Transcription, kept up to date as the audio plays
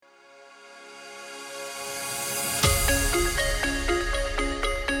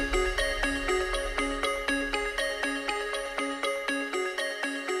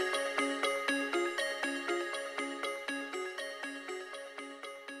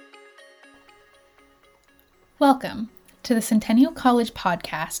Welcome to the Centennial College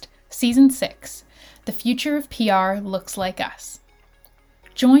Podcast, Season 6, The Future of PR Looks Like Us.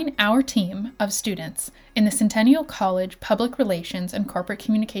 Join our team of students in the Centennial College Public Relations and Corporate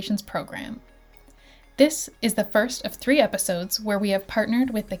Communications program. This is the first of 3 episodes where we have partnered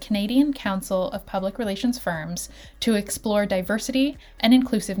with the Canadian Council of Public Relations Firms to explore diversity and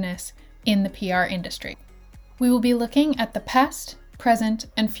inclusiveness in the PR industry. We will be looking at the past, present,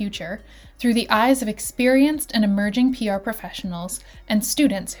 and future through the eyes of experienced and emerging PR professionals and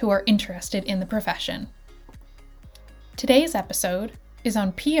students who are interested in the profession. Today's episode is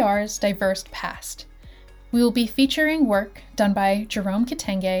on PR's diverse past. We will be featuring work done by Jerome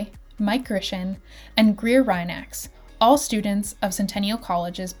Kitenge, Mike Grishin, and Greer Rhinax, all students of Centennial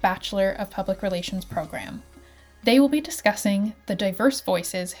College's Bachelor of Public Relations program. They will be discussing the diverse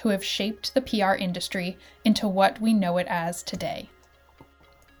voices who have shaped the PR industry into what we know it as today.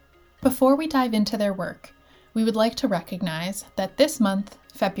 Before we dive into their work, we would like to recognize that this month,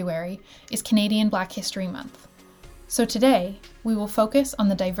 February, is Canadian Black History Month. So today, we will focus on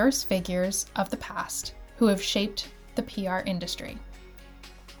the diverse figures of the past who have shaped the PR industry.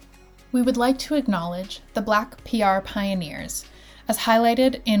 We would like to acknowledge the Black PR pioneers, as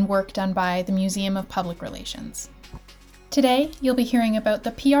highlighted in work done by the Museum of Public Relations. Today, you'll be hearing about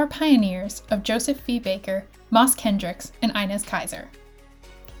the PR pioneers of Joseph V. Baker, Moss Kendricks, and Inez Kaiser.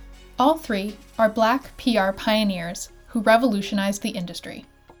 All 3 are Black PR pioneers who revolutionized the industry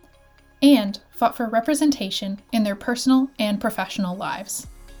and fought for representation in their personal and professional lives.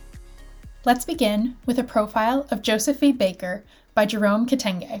 Let's begin with a profile of Joseph V. Baker by Jerome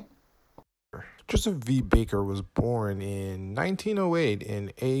Kitenge. Joseph V. Baker was born in 1908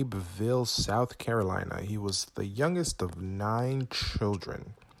 in Abbeville, South Carolina. He was the youngest of 9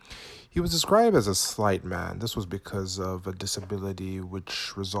 children. He was described as a slight man. This was because of a disability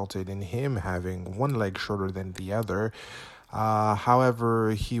which resulted in him having one leg shorter than the other.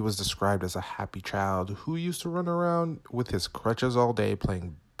 However, he was described as a happy child who used to run around with his crutches all day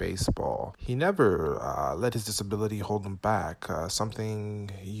playing baseball. He never let his disability hold him back,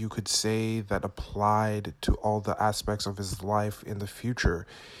 something you could say that applied to all the aspects of his life in the future.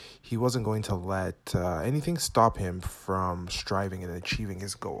 He wasn't going to let anything stop him from striving and achieving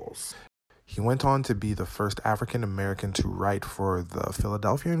his goals. He went on to be the first African American to write for the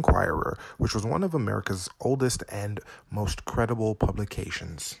Philadelphia Inquirer, which was one of America's oldest and most credible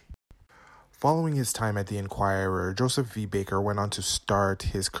publications. Following his time at the Inquirer, Joseph V. Baker went on to start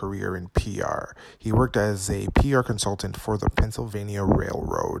his career in PR. He worked as a PR consultant for the Pennsylvania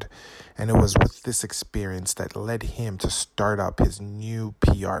Railroad, and it was with this experience that led him to start up his new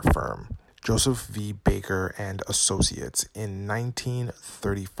PR firm, Joseph V. Baker and Associates, in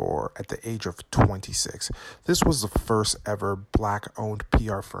 1934 at the age of 26. This was the first ever Black-owned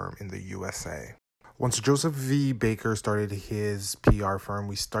PR firm in the USA. Once Joseph V. Baker started his PR firm,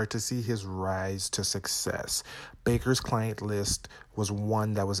 we start to see his rise to success. Baker's client list was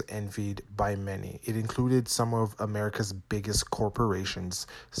one that was envied by many. It included some of America's biggest corporations,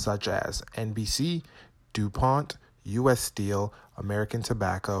 such as NBC, DuPont, U.S. Steel, American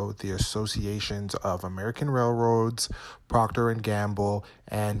Tobacco, the Associations of American Railroads, Procter & Gamble,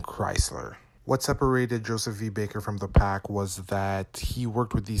 and Chrysler. What separated Joseph V. Baker from the pack was that he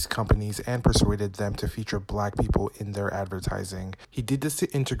worked with these companies and persuaded them to feature Black people in their advertising. He did this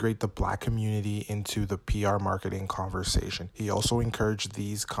to integrate the Black community into the PR marketing conversation. He also encouraged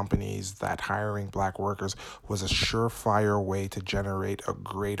these companies that hiring Black workers was a surefire way to generate a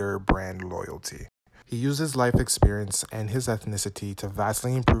greater brand loyalty. He used his life experience and his ethnicity to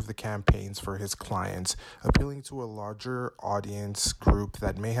vastly improve the campaigns for his clients, appealing to a larger audience group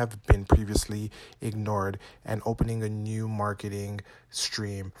that may have been previously ignored and opening a new marketing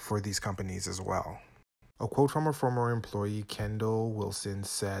stream for these companies as well. A quote from a former employee, Kendall Wilson,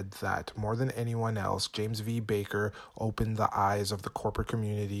 said that more than anyone else, James V. Baker opened the eyes of the corporate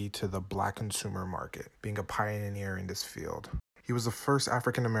community to the Black consumer market, being a pioneer in this field. He was the first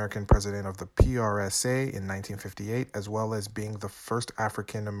African-American president of the PRSA in 1958, as well as being the first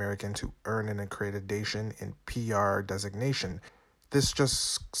African-American to earn an accreditation in PR designation. This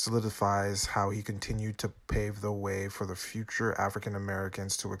just solidifies how he continued to pave the way for the future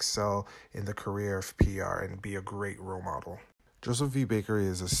African-Americans to excel in the career of PR and be a great role model. Joseph V. Baker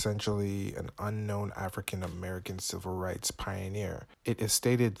is essentially an unknown African-American civil rights pioneer. It is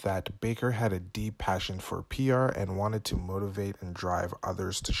stated that Baker had a deep passion for PR and wanted to motivate and drive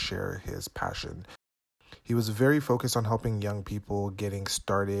others to share his passion. He was very focused on helping young people getting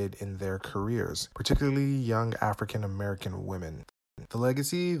started in their careers, particularly young African-American women. The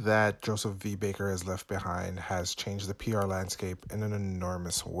legacy that Joseph V. Baker has left behind has changed the PR landscape in an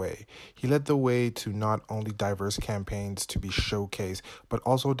enormous way. He led the way to not only diverse campaigns to be showcased, but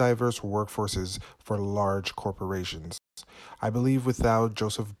also diverse workforces for large corporations. I believe without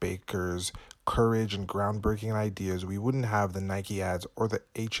Joseph Baker's courage and groundbreaking ideas, we wouldn't have the Nike ads or the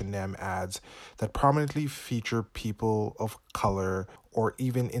H&M ads that prominently feature people of color, or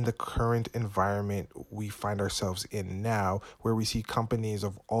even in the current environment we find ourselves in now, where we see companies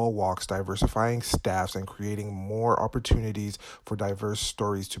of all walks diversifying staffs and creating more opportunities for diverse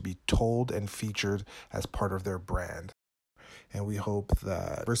stories to be told and featured as part of their brand. And we hope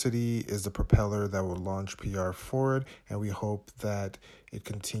that diversity is the propeller that will launch PR forward, and we hope that it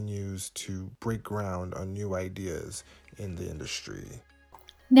continues to break ground on new ideas in the industry.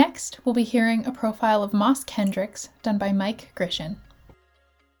 Next, we'll be hearing a profile of Moss Kendricks done by Mike Grishin.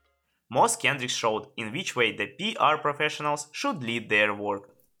 Moss Kendricks showed in which way the PR professionals should lead their work,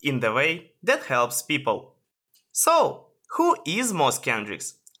 in the way that helps people. So, who is Moss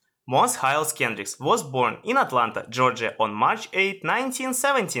Kendricks? Moss Hyles Kendricks was born in Atlanta, Georgia on March 8,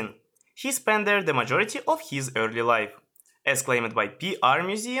 1917. He spent there the majority of his early life. As claimed by PR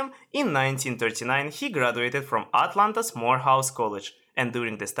Museum, in 1939 he graduated from Atlanta's Morehouse College, and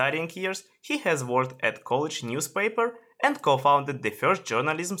during the studying years he has worked at college newspaper and co-founded the first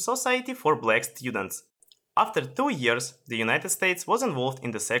journalism society for black students. After 2 years, the United States was involved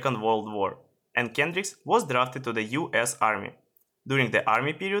in the Second World War, and Kendricks was drafted to the US Army. During the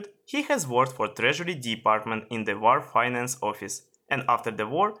Army period, he has worked for Treasury Department in the War Finance Office, and after the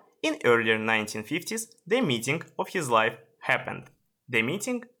war, in earlier 1950s, the meeting of his life happened. The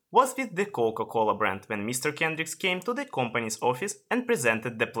meeting was with the Coca-Cola brand when Mr. Kendricks came to the company's office and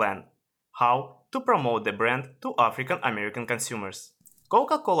presented the plan, how to promote the brand to African American consumers.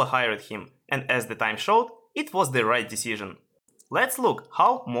 Coca-Cola hired him, and as the time showed, it was the right decision. Let's look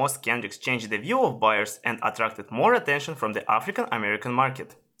how Moss Kendricks changed the view of buyers and attracted more attention from the African American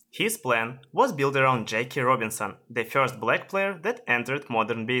market. His plan was built around Jackie Robinson, the first black player that entered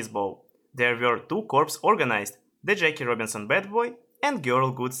modern baseball. There were two corps organized, the Jackie Robinson Bad Boy and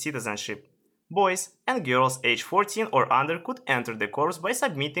Girl Good Citizenship. Boys and girls age 14 or under could enter the corps by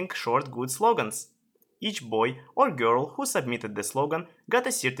submitting short good slogans. Each boy or girl who submitted the slogan got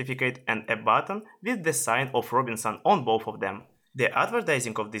a certificate and a button with the sign of Robinson on both of them. The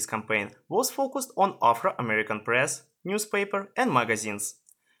advertising of this campaign was focused on Afro-American press, newspaper, and magazines.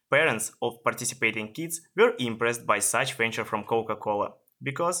 Parents of participating kids were impressed by such venture from Coca-Cola,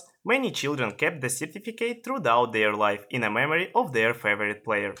 because many children kept the certificate throughout their life in a memory of their favorite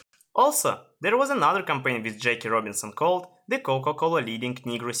player. Also, there was another campaign with Jackie Robinson called the Coca-Cola Leading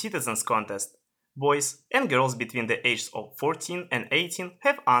Negro Citizens Contest. Boys and girls between the ages of 14 and 18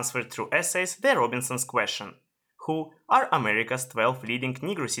 have answered through essays the Robinson's question: who are America's 12 leading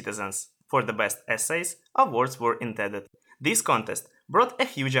Negro citizens? For the best essays, awards were intended. This contest brought a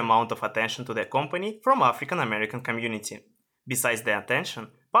huge amount of attention to the company from African American community. Besides the attention,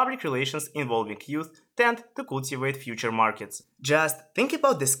 public relations involving youth tend to cultivate future markets. Just think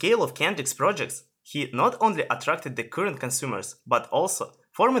about the scale of Kendrick's projects. He not only attracted the current consumers, but also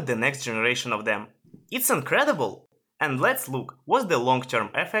formed the next generation of them. It's incredible! And let's look what's the long-term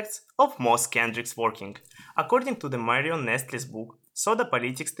effects of Moss Kendricks working. According to the Marion Nestle's book, Soda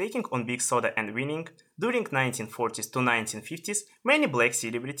Politics Taking on Big Soda and Winning, during 1940s to 1950s, many black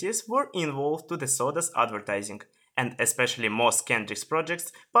celebrities were involved to the soda's advertising, and especially Moss Kendricks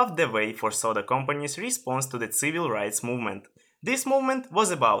projects paved the way for soda companies' response to the civil rights movement. This movement was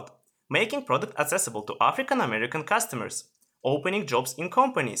about making product accessible to African American customers, opening jobs in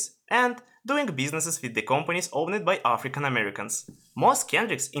companies, and doing businesses with the companies owned by African Americans. Moss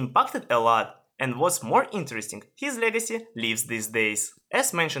Kendricks impacted a lot, and what's more interesting, his legacy lives these days.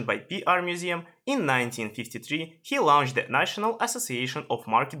 As mentioned by PR Museum, in 1953 he launched the National Association of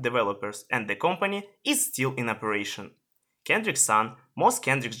Market Developers, and the company is still in operation. Kendrick's son, Moss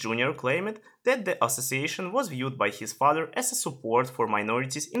Kendricks Jr., claimed that the association was viewed by his father as a support for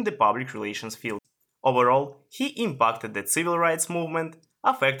minorities in the public relations field. Overall, he impacted the civil rights movement,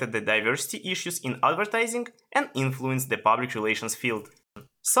 affected the diversity issues in advertising, and influenced the public relations field.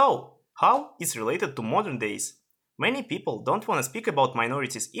 So, how is related to modern days? Many people don't want to speak about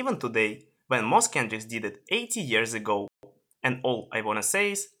minorities even today, when Moss Kendricks did it 80 years ago. And all I want to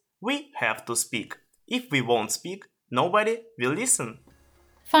say is, we have to speak. If we won't speak, nobody will listen.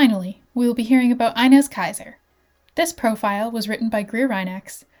 Finally, we will be hearing about Inez Kaiser. This profile was written by Greer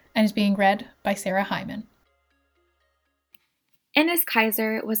Reinex and is being read by Sarah Hyman. Inez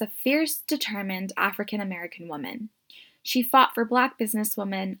Kaiser was a fierce, determined African-American woman. She fought for Black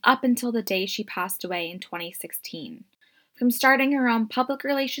businesswomen up until the day she passed away in 2016. from starting her own public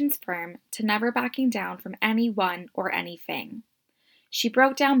relations firm to never backing down from anyone or anything. She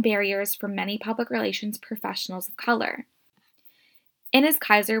broke down barriers for many public relations professionals of color. Inez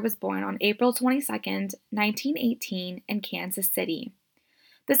Keiser was born on April 22, 1918, in Kansas City.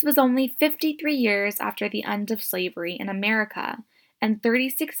 This was only 53 years after the end of slavery in America and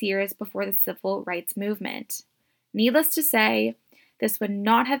 36 years before the Civil Rights Movement. Needless to say, this would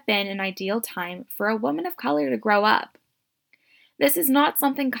not have been an ideal time for a woman of color to grow up. This is not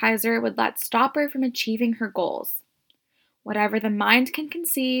something Keiser would let stop her from achieving her goals. Whatever the mind can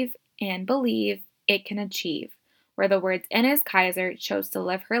conceive and believe, it can achieve, were the words Inez Keiser chose to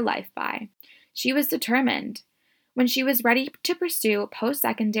live her life by. She was determined. When she was ready to pursue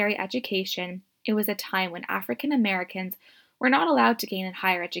post-secondary education, it was a time when African Americans were not allowed to gain a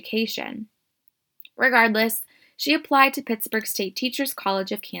higher education. Regardless, she applied to Pittsburg State Teachers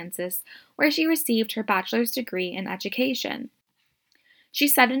College of Kansas, where she received her bachelor's degree in education. She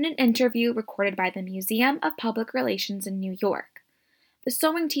said in an interview recorded by the Museum of Public Relations in New York, "The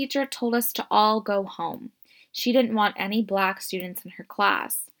sewing teacher told us to all go home. She didn't want any black students in her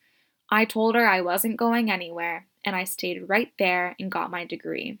class. I told her I wasn't going anywhere, and I stayed right there and got my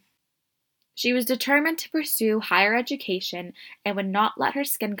degree." She was determined to pursue higher education and would not let her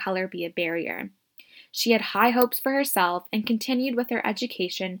skin color be a barrier. She had high hopes for herself and continued with her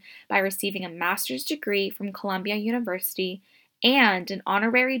education by receiving a master's degree from Columbia University and an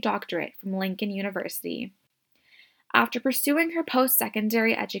honorary doctorate from Lincoln University. After pursuing her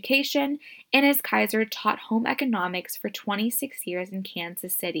post-secondary education, Inez Keiser taught home economics for 26 years in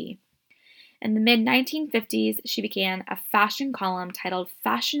Kansas City. In the mid-1950s, she began a fashion column titled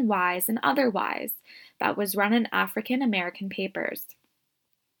Fashion Wise and Otherwise that was run in African American papers.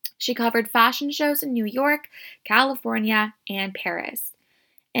 She covered fashion shows in New York, California, and Paris,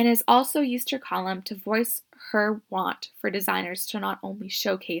 and has also used her column to voice her want for designers to not only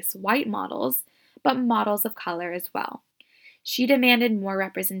showcase white models, but models of color as well. She demanded more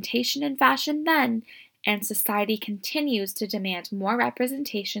representation in fashion then, and society continues to demand more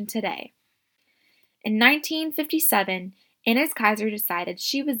representation today. In 1957, Inez Keiser decided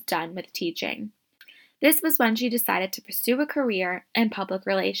she was done with teaching. This was when she decided to pursue a career in public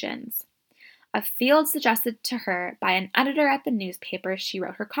relations, a field suggested to her by an editor at the newspaper she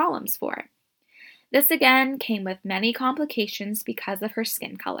wrote her columns for. This again came with many complications because of her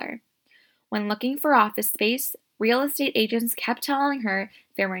skin color. When looking for office space, real estate agents kept telling her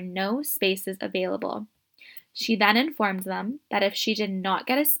there were no spaces available. She then informed them that if she did not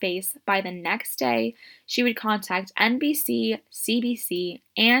get a space by the next day, she would contact NBC, CBC,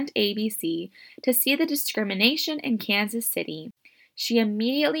 and ABC to see the discrimination in Kansas City. She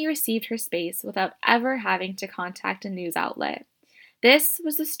immediately received her space without ever having to contact a news outlet. This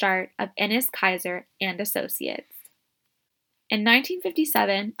was the start of Inez Keiser and Associates. In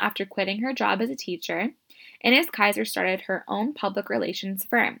 1957, after quitting her job as a teacher, Inez Keiser started her own public relations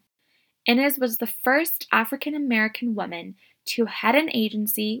firm. Inez was the first African American woman to head an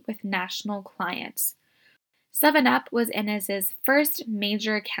agency with national clients. 7-Up was Inez's first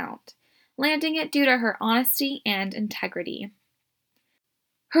major account, landing it due to her honesty and integrity.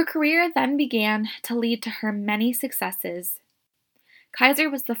 Her career then began to lead to her many successes.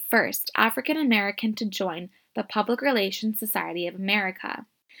 Keiser was the first African American to join the Public Relations Society of America.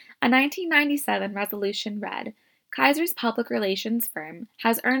 A 1997 resolution read, "Keiser's public relations firm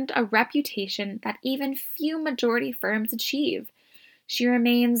has earned a reputation that even few majority firms achieve. She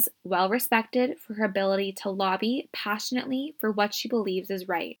remains well respected for her ability to lobby passionately for what she believes is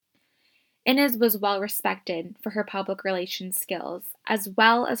right." Inez was well respected for her public relations skills, as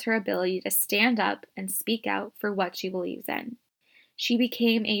well as her ability to stand up and speak out for what she believes in. She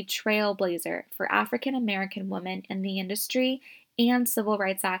became a trailblazer for African American women in the industry and civil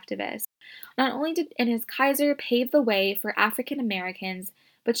rights activists. Not only did Inez Keiser pave the way for African Americans,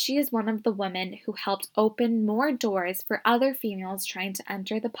 but she is one of the women who helped open more doors for other females trying to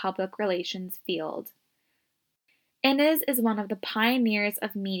enter the public relations field. Inez is one of the pioneers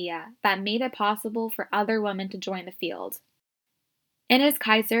of media that made it possible for other women to join the field. Inez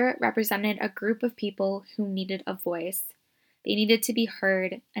Keiser represented a group of people who needed a voice. They needed to be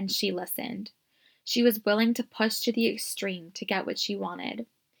heard, and she listened. She was willing to push to the extreme to get what she wanted.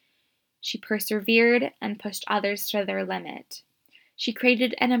 She persevered and pushed others to their limit. She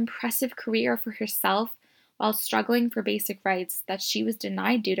created an impressive career for herself while struggling for basic rights that she was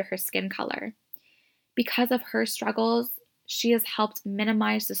denied due to her skin color. Because of her struggles, she has helped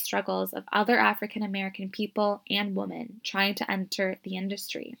minimize the struggles of other African American people and women trying to enter the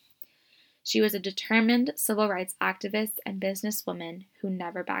industry. She was a determined civil rights activist and businesswoman who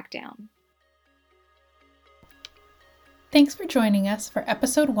never backed down. Thanks for joining us for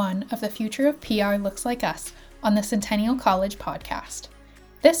episode 1 of The Future of PR Looks Like Us on the Centennial College podcast.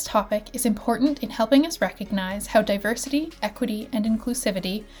 This topic is important in helping us recognize how diversity, equity, and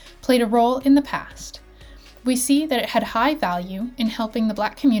inclusivity played a role in the past. We see that it had high value in helping the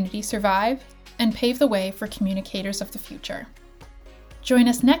Black community survive and pave the way for communicators of the future. Join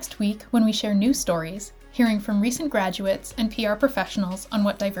us next week when we share new stories, hearing from recent graduates and PR professionals on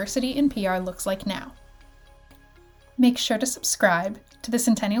what diversity in PR looks like now. Make sure to subscribe to the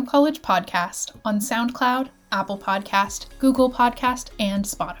Centennial College podcast on SoundCloud, Apple Podcast, Google Podcast, and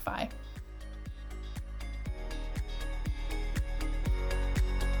Spotify.